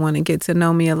 if you want to get to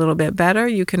know me a little bit better,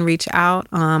 you can reach out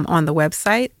on the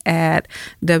website at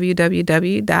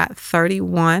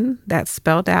www.31, that's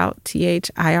spelled out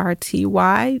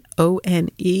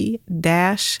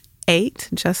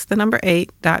THIRTYONE-8, just the number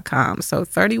 8.com. So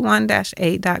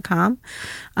 31-8.com.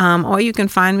 Or you can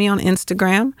find me on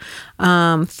Instagram,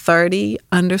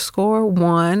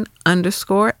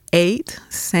 30_1_8.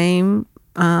 Same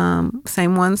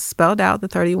one spelled out, the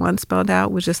 31 spelled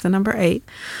out with just the number 8.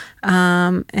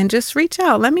 And just reach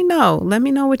out. Let me know. Let me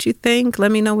know what you think.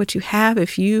 Let me know what you have.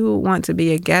 If you want to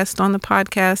be a guest on the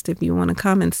podcast, if you want to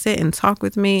come and sit and talk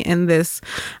with me in this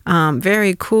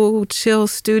very cool, chill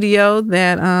studio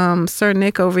that Sir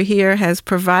Nick over here has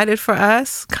provided for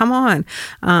us, come on.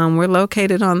 We're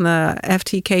located on the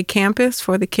FTK campus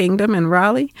for the Kingdom in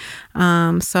Raleigh.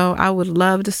 So I would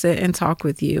love to sit and talk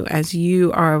with you, as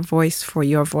you are a voice for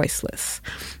your voiceless.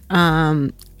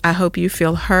 I hope you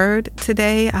feel heard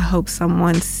today. I hope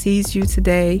someone sees you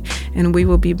today, and we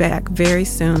will be back very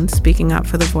soon speaking up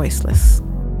for the voiceless.